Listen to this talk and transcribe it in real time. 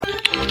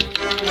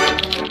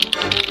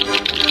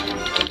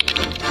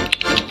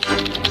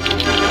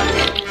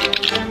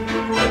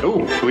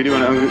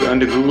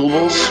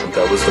Undegooglables.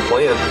 That was the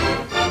plan.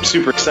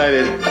 Super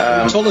excited.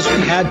 You told us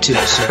we had to,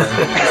 so.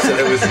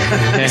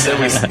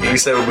 He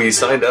said we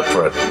signed up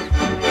for it.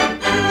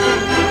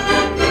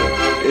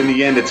 In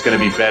the end, it's going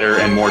to be better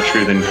and more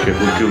true than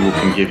Google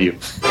can give you.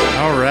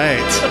 All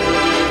right.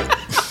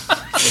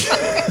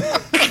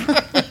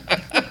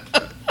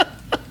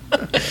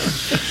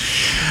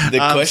 The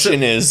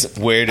question is,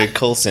 where did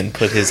Coulson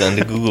put his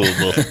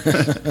Undegoogleable?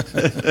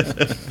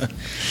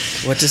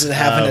 What does it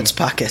have in its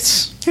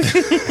pockets?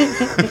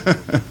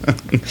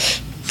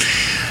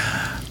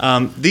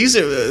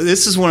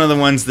 This is one of the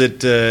ones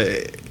that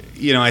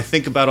I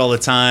think about all the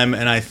time,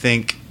 and I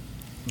think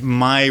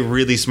my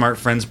really smart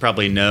friends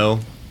probably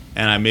know,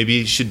 and I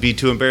maybe should be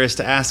too embarrassed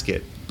to ask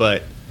it.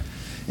 But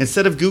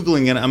instead of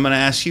Googling it, I'm going to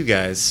ask you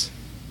guys: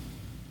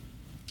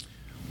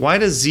 why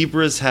do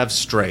zebras have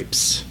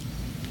stripes?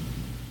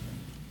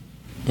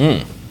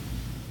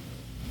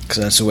 Because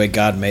that's the way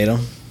God made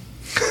them.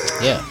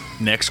 Yeah.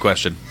 Next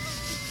question.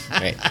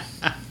 Right.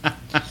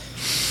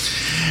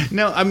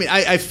 No, I mean,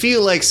 I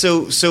feel like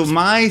so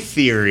my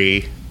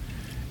theory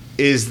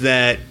is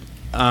that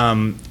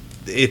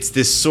it's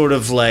this sort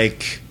of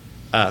like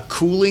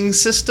cooling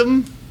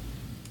system,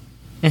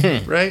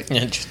 right?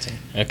 Interesting.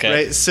 Okay.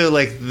 Right. So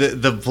like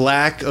the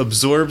black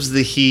absorbs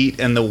the heat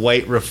and the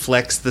white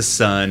reflects the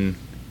sun,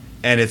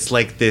 and it's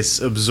like this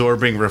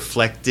absorbing,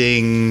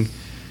 reflecting.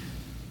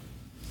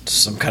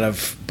 Some kind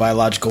of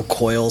biological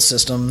coil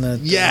system.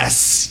 That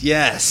Yes.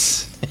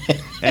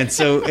 and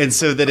so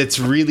that it's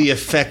really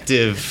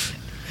effective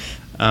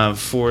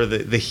for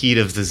the heat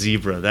of the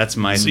zebra. That's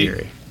my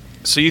theory.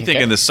 So you think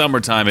in the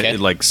summertime Okay.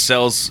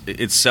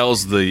 it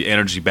sells the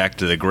energy back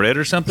to the grid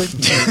or something?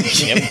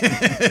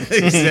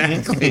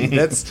 Exactly.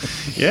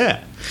 That's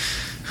yeah.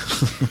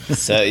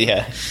 So,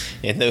 yeah,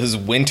 in those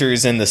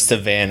winters in the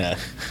savannah,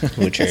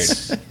 which are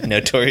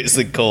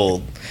notoriously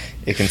cold,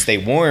 it can stay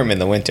warm in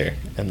the winter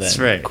and then That's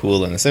right.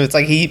 cool in the summer. It's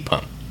like a heat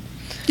pump.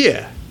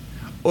 Yeah.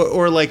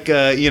 Or like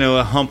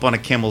a hump on a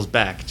camel's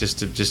back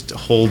just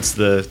holds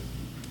the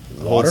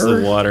holds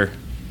the water,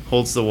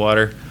 holds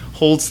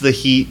the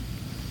heat,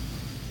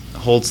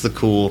 holds the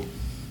cool,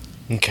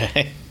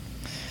 Okay.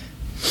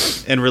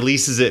 and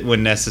releases it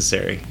when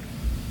necessary.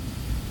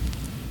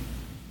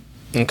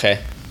 Okay.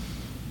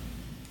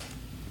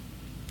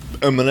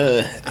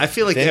 I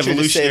feel like venture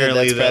to say that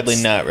evolutionarily that's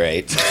probably not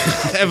right.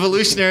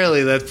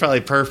 evolutionarily that's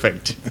probably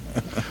perfect.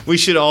 We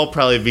should all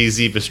probably be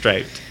zebra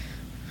striped.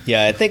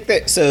 Yeah, I think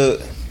that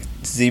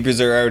zebras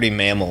are already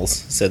mammals,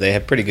 so they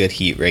have pretty good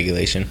heat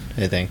regulation,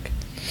 I think,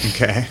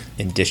 Okay.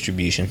 and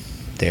distribution.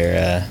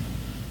 They're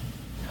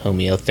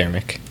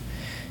homeothermic.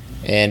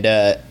 And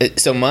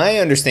so my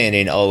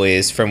understanding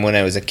always from when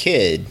I was a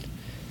kid,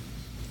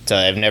 so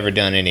I've never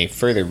done any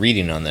further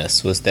reading on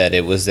this, was that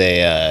it was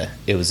a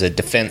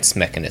defense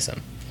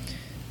mechanism,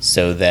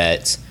 so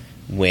that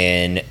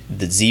when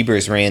the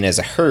zebras ran as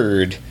a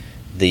herd,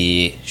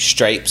 the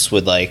stripes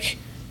would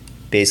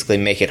basically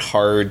make it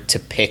hard to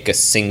pick a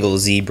single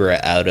zebra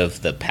out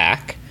of the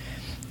pack,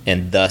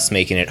 and thus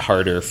making it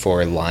harder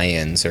for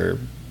lions or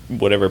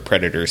whatever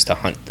predators to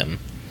hunt them.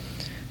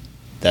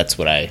 That's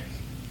where I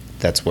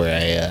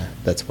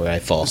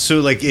fall.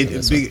 So like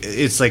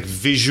it's like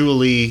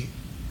visually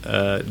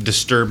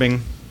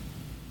disturbing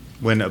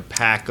when a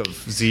pack of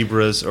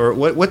zebras, or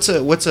what's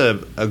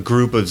a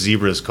group of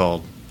zebras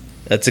called?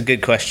 That's a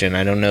good question.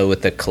 I don't know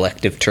what the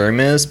collective term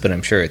is, but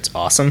I'm sure it's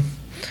awesome.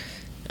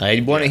 I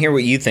want to hear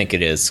what you think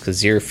it is,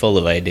 because you're full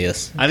of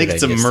ideas. I think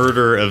it's a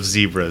murder of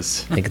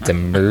zebras. I think it's a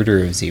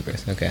murder of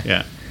zebras. Okay.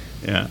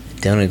 Yeah.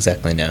 Don't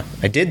exactly know.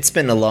 I did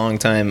spend a long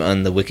time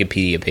on the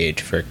Wikipedia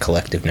page for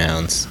collective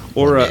nouns.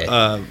 Or one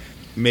day.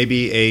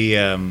 maybe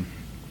a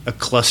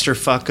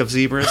clusterfuck of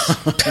zebras.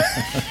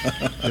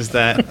 Is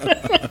that?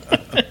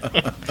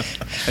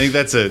 I think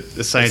that's a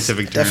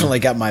scientific term. Definitely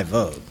got my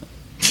vote.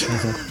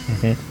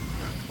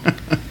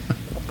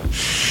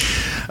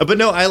 But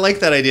no, I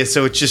like that idea.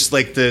 So it's just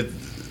like the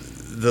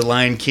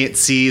lion can't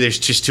see. There's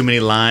just too many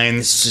lines.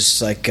 It's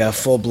just like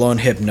full-blown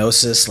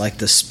hypnosis, like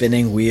the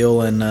spinning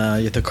wheel in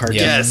the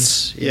cartoons.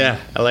 Yes. Yeah,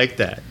 I like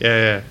that.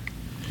 Yeah.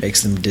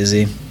 Makes them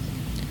dizzy.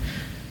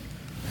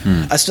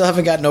 I still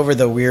haven't gotten over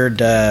the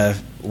weird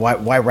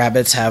why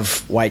rabbits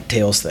have white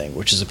tails thing,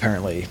 which is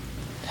apparently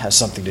has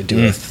something to do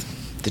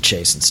with the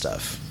chase and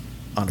stuff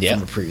from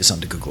a previous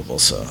Undegooglables.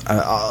 So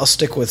I'll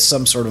stick with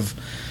some sort of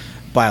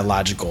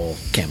biological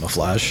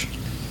camouflage.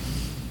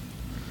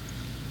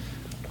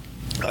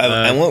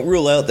 I won't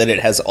rule out that it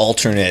has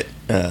alternative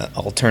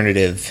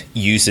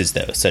uses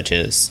though, such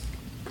as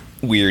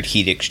weird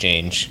heat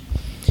exchange.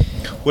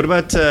 What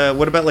about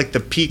like the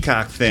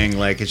peacock thing?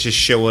 Like it's just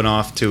showing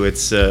off to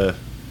its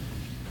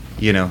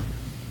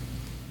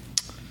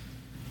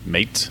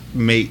Mate.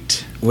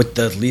 With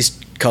the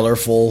least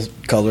colorful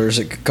colors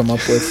it could come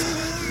up with.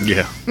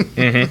 Yeah.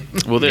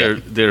 Mm-hmm. Well,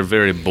 they're a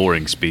very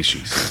boring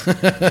species.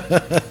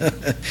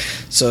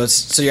 So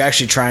you're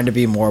actually trying to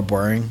be more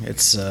boring.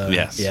 It's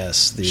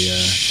yes. The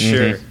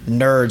sure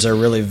nerds are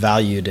really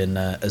valued in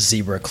a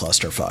zebra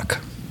clusterfuck.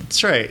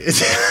 That's right.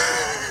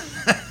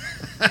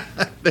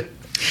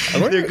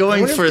 They're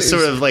going for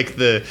sort of like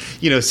the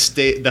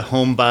the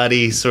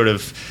homebody sort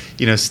of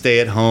stay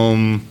at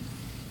home,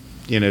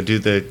 do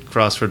the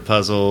crossword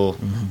puzzle,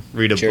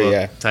 read a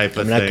book type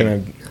of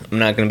thing. I'm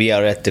not gonna be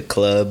out at the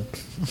club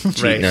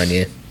cheating on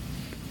you.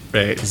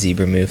 Right.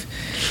 Zebra move.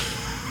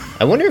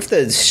 I wonder if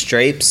the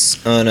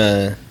stripes on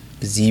a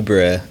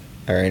zebra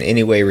are in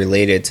any way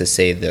related to,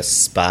 say, the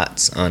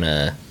spots on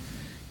a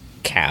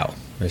cow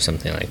or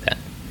something like that.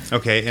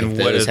 Okay, and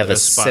what does have a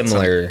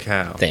similar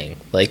cow thing?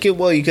 Like,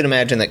 well, you could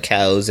imagine that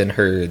cows and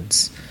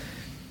herds.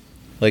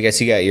 Well, I guess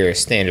you got your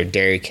standard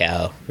dairy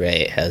cow,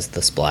 right? It has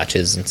the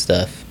splotches and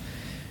stuff.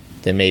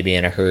 Then maybe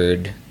in a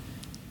herd,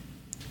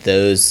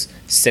 those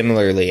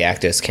similarly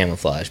act as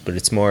camouflage, but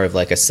it's more of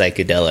like a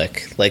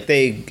psychedelic. Like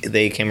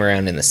they came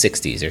around in the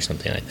 60s or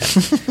something like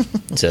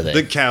that. So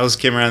the cows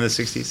came around in the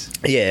 60s?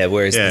 Yeah,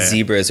 whereas the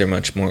zebras are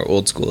much more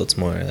old school. It's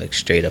more like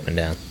straight up and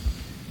down.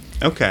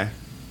 Okay.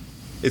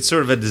 It's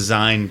sort of a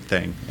design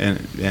thing. And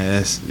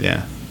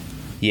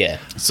Yeah.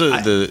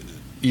 So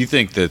you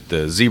think that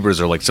the zebras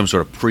are like some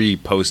sort of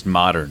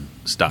pre-postmodern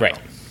style? Right.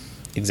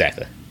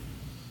 Exactly.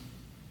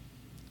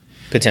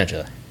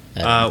 Potentially.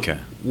 Okay.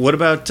 What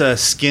about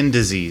skin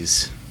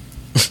disease?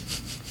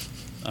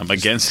 I'm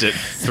against it.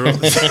 Throwing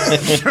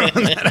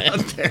that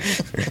out there.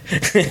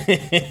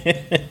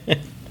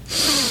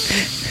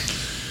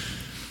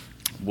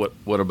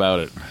 What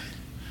about it?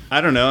 I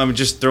don't know. I'm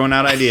just throwing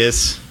out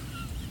ideas.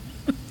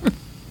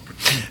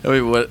 I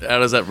mean, how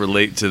does that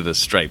relate to the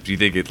stripe? Do you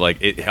think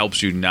it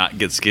helps you not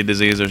get skin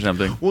disease or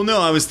something? Well,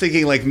 no. I was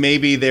thinking like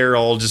maybe they're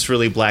all just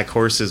really black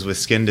horses with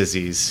skin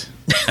disease.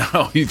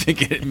 Oh, you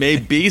think it may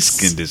be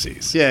skin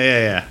disease?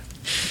 Yeah.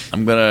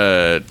 I'm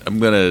gonna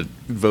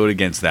vote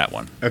against that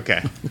one.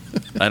 Okay.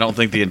 I don't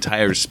think the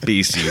entire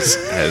species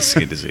has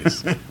skin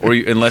disease,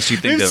 unless you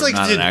think Maybe they're it's like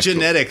not an a actual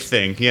genetic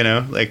thing,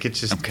 like it's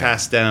just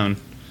passed down.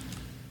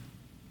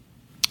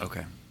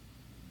 Okay.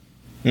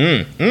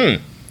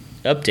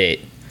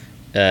 Update.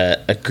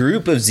 A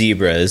group of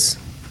zebras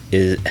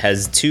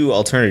has two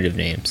alternative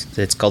names.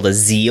 It's called a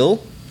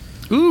Zeal.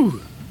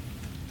 Ooh.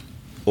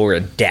 Or a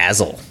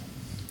Dazzle.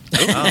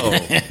 Oh,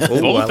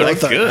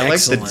 Both are good. I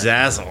like the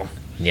Dazzle.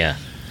 Yeah.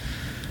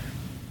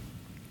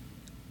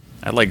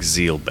 I like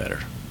Zeal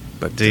better.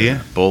 But do you?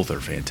 Both are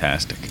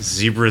fantastic.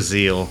 Zebra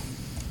Zeal.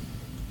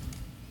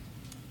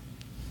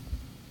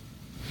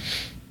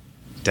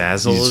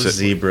 Dazzle is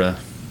zebra.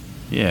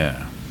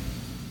 Yeah.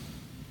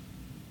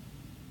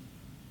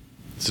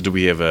 So do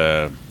we have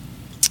an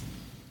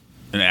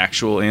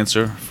actual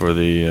answer for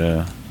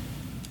the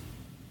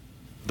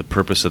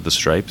purpose of the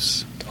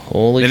stripes?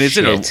 Holy and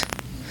shit.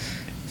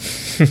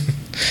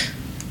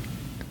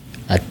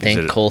 I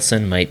think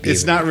Coulson might be.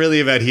 It's not really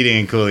about heating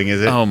and cooling,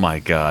 is it? Oh my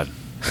god.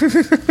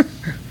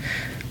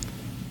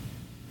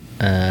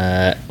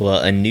 Well,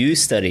 a new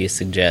study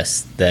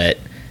suggests that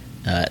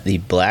the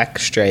black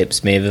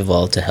stripes may have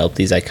evolved to help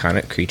these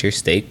iconic creatures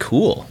stay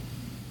cool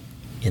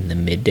in the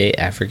midday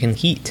African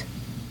heat.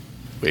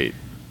 Wait.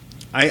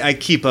 I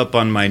keep up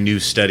on my new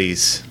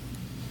studies.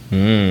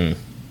 Wouldn't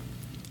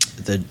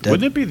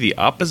it be the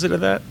opposite of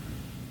that?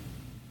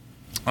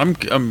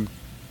 I'm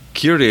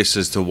curious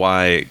as to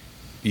why,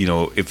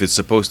 if it's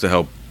supposed to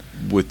help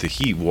with the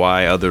heat,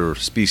 why other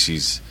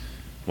species,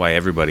 why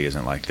everybody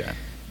isn't like that.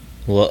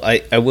 Well,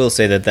 I will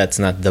say that that's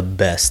not the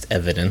best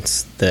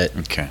evidence that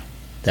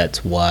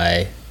that's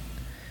why.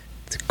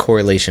 The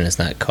correlation is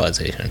not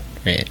causation,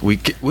 right?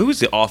 Who was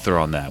the author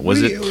on that?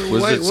 Was it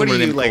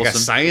somebody named like a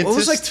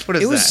scientist? What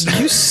is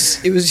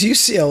that? It was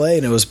UCLA,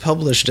 and it was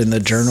published in the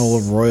Journal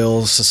of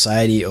Royal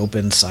Society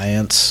Open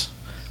Science.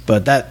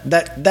 But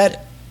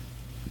that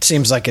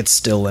seems like it's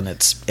still in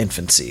its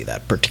infancy.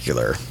 That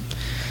particular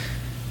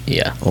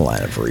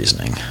line of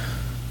reasoning.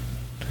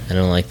 I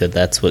don't like that.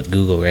 That's what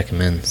Google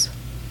recommends.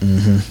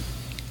 I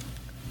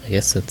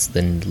guess that's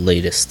the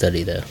latest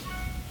study, though.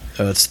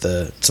 Oh, it's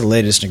the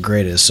latest and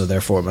greatest, so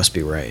therefore it must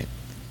be right.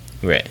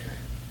 Right.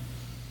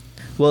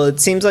 Well, it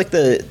seems like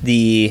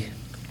the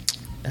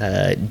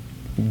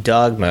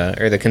dogma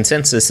or the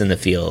consensus in the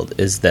field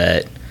is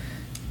that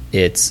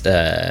it's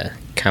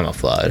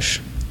camouflage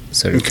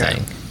sort of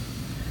thing.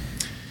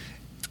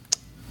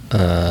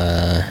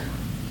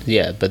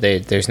 Yeah, but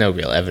there's no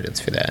real evidence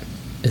for that.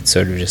 It's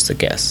sort of just a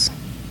guess.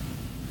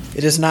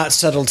 It is not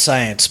settled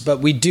science, but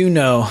we do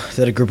know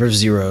that a group of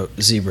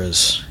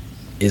zebras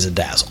is a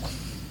dazzle.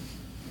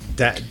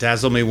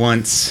 Dazzle me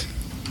once.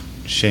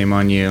 Shame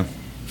on you.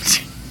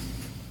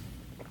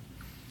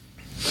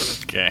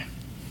 Okay.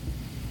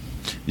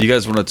 You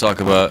guys want to talk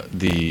about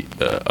the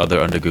other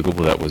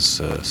Undegoogable that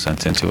was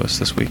sent in to us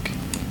this week?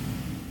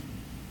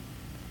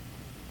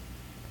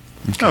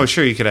 Okay. Oh,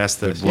 sure, you could ask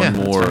this. One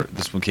more.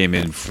 This one came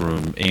in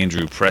from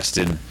Andrew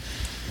Preston,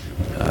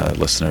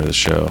 listener of the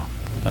show.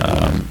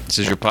 It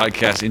says your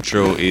podcast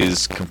intro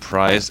is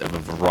comprised of a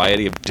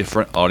variety of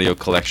different audio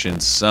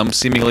collections, some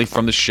seemingly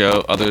from the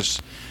show,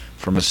 others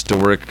from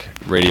historic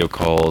radio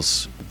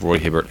calls, Roy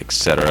Hibbert,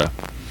 etc. I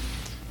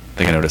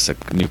think I noticed a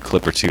new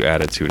clip or two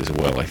added to it as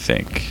well, I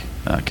think.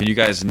 Can you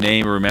guys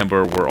name or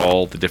remember where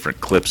all the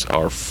different clips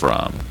are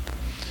from?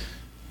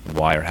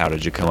 why or how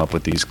did you come up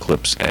with these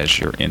clips as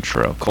your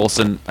intro?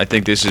 Colson, I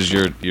think this is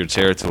your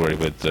territory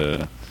with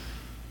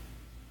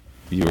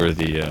you are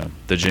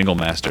the jingle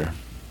master.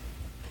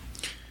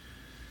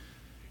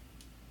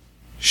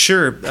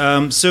 Sure.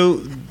 So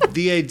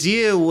the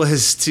idea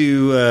was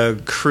to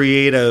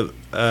create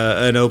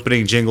an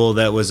opening jingle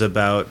that was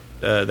about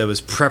that was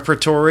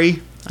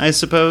preparatory, I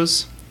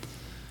suppose.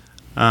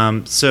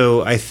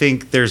 So I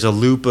think there's a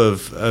loop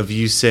of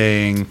you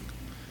saying,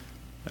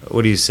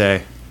 what do you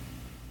say?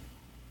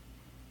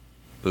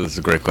 This is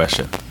a great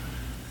question.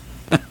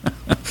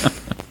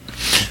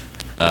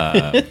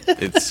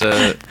 It's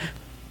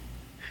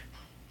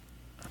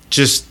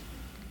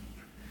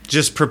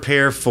just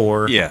prepare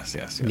for. yes.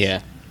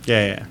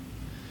 Yeah.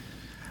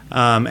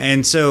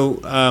 And so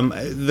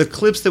the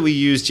clips that we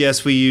used,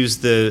 yes, we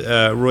used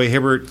the Roy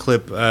Hibbert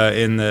clip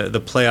in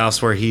the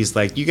playoffs where he's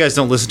like, "You guys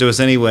don't listen to us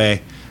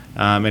anyway,"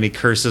 and he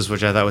curses,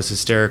 which I thought was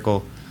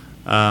hysterical.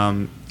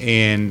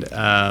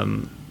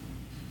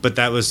 But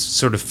that was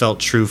sort of felt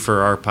true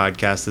for our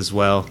podcast as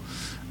well.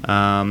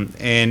 And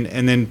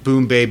then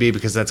Boom Baby,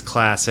 because that's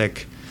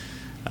classic.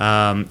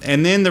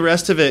 And then the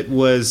rest of it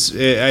was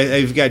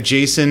I've got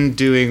Jason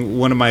doing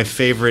one of my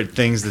favorite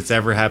things that's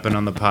ever happened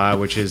on the pod,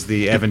 which is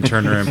the Evan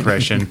Turner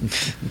impression. Via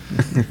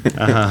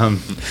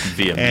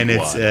and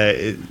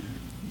Meatwad.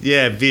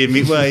 Via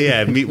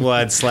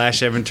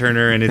Meatwad / Evan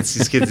Turner, and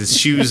he's getting his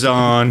shoes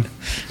on,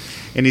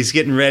 and he's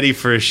getting ready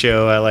for a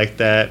show. I like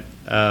that.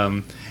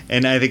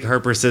 And I think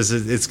Harper says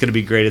it's going to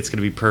be great. It's going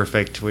to be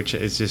perfect, which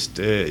is just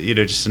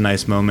just a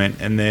nice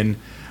moment. And then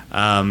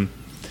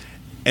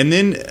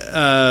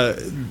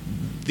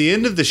the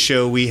end of the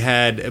show, we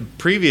had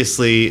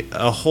previously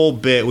a whole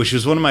bit, which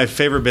was one of my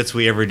favorite bits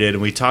we ever did,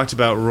 and we talked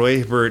about Roy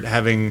Hibbert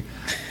having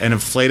an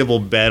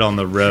inflatable bed on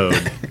the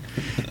road,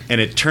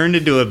 and it turned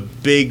into a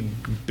big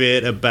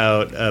bit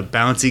about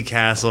bouncy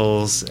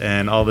castles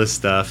and all this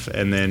stuff,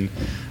 and then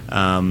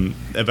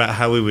about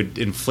how we would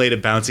inflate a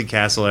bouncy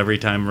castle every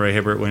time Roy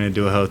Hibbert went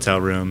into a hotel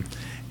room,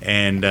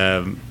 and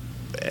the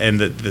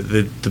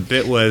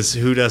bit was,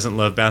 who doesn't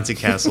love bouncy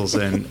castles,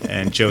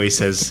 and Joey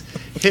says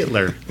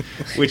Hitler,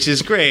 which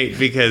is great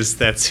because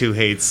that's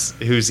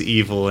who's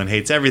evil and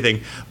hates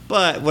everything.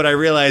 But what I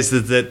realized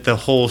is that the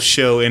whole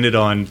show ended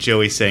on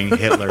Joey saying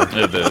Hitler,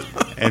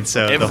 and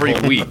so every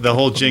week the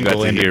whole jingle you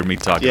got to ended. hear me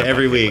talk. Yeah, about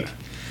every Hitler. week.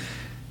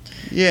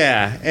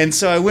 Yeah, and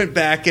so I went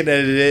back and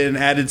edited it and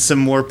added some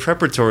more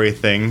preparatory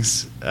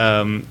things.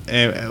 Another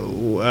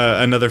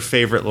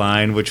favorite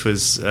line, which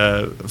was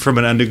from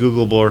an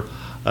Undegoogleable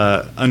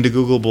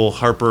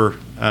Harper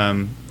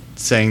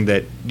saying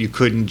that you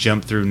couldn't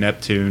jump through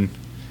Neptune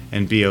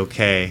and be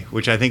okay,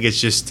 which I think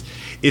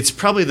it's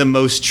probably the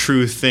most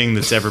true thing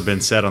that's ever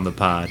been said on the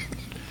pod.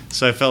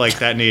 So I felt like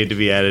that needed to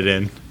be added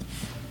in.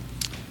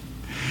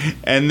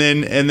 And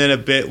then a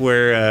bit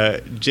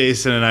where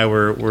Jason and I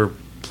were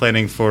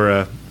planning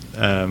for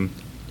the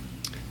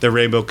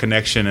Rainbow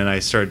Connection, and I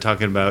started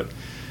talking about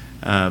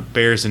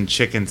bears and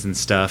chickens and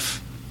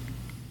stuff,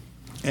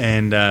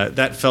 and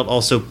that felt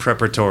also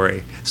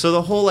preparatory. So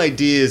the whole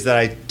idea is that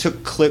I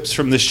took clips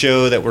from the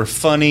show that were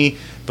funny,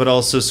 but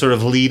also sort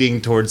of leading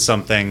towards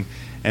something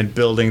and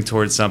building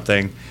towards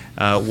something,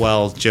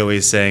 while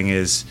Joey's saying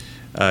is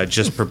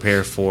just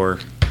prepare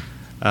for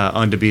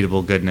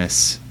undebeatable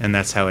goodness, and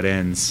that's how it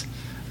ends.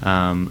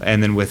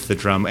 And then with the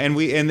drum,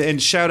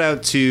 and shout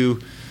out to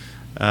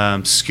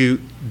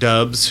Scoot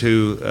Dubs,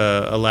 who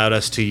allowed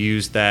us to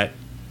use that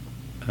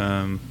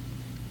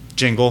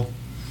jingle,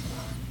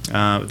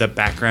 that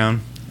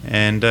background,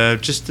 and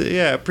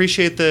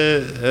appreciate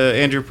the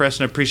Andrew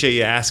Preston. Appreciate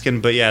you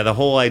asking, but yeah, the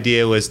whole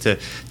idea was to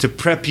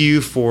prep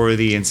you for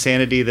the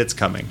insanity that's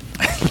coming.